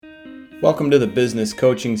Welcome to the business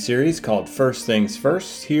coaching series called First Things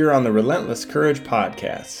First here on the Relentless Courage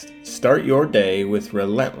podcast. Start your day with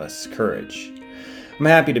relentless courage. I'm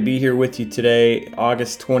happy to be here with you today,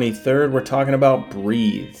 August 23rd. We're talking about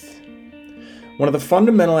breathe. One of the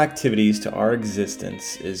fundamental activities to our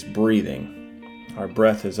existence is breathing. Our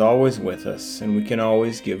breath is always with us, and we can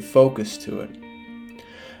always give focus to it.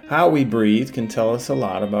 How we breathe can tell us a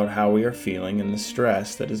lot about how we are feeling and the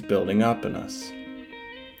stress that is building up in us.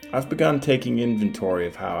 I've begun taking inventory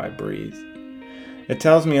of how I breathe. It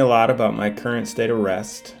tells me a lot about my current state of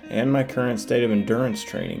rest and my current state of endurance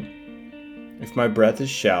training. If my breath is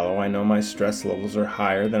shallow, I know my stress levels are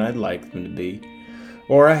higher than I'd like them to be,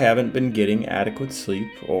 or I haven't been getting adequate sleep,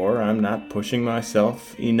 or I'm not pushing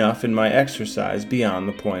myself enough in my exercise beyond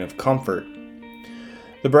the point of comfort.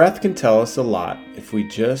 The breath can tell us a lot if we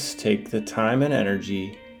just take the time and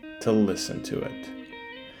energy to listen to it.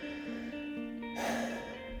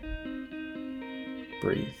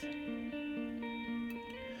 Breathe.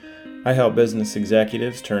 I help business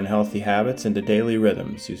executives turn healthy habits into daily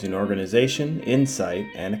rhythms using organization, insight,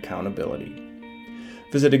 and accountability.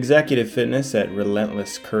 Visit Executive Fitness at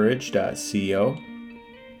relentlesscourage.co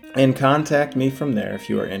and contact me from there if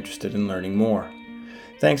you are interested in learning more.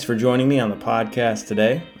 Thanks for joining me on the podcast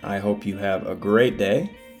today. I hope you have a great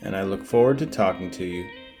day, and I look forward to talking to you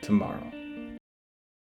tomorrow.